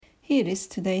Here is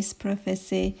today's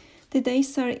prophecy. The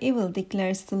days are evil,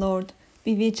 declares the Lord.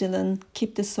 Be vigilant,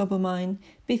 keep the sober mind,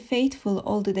 be faithful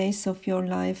all the days of your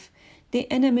life. The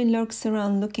enemy lurks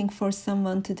around looking for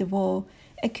someone to devour,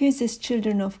 accuses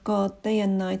children of God day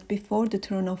and night before the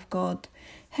throne of God.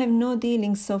 Have no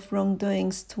dealings of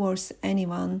wrongdoings towards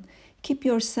anyone. Keep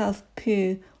yourself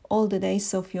pure all the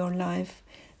days of your life.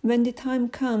 When the time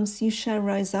comes, you shall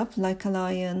rise up like a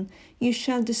lion. You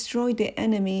shall destroy the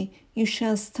enemy. You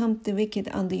shall stamp the wicked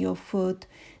under your foot.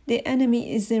 The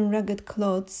enemy is in ragged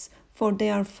clothes, for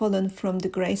they are fallen from the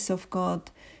grace of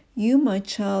God. You, my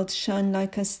child, shine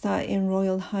like a star in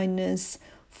royal highness,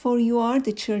 for you are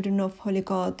the children of Holy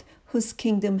God, whose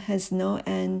kingdom has no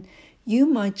end. You,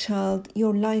 my child,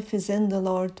 your life is in the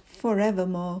Lord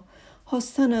forevermore.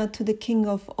 Hosanna to the King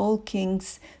of all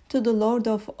kings, to the Lord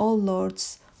of all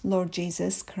lords, Lord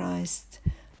Jesus Christ.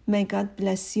 May God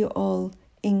bless you all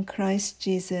in Christ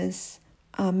Jesus.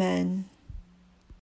 Amen.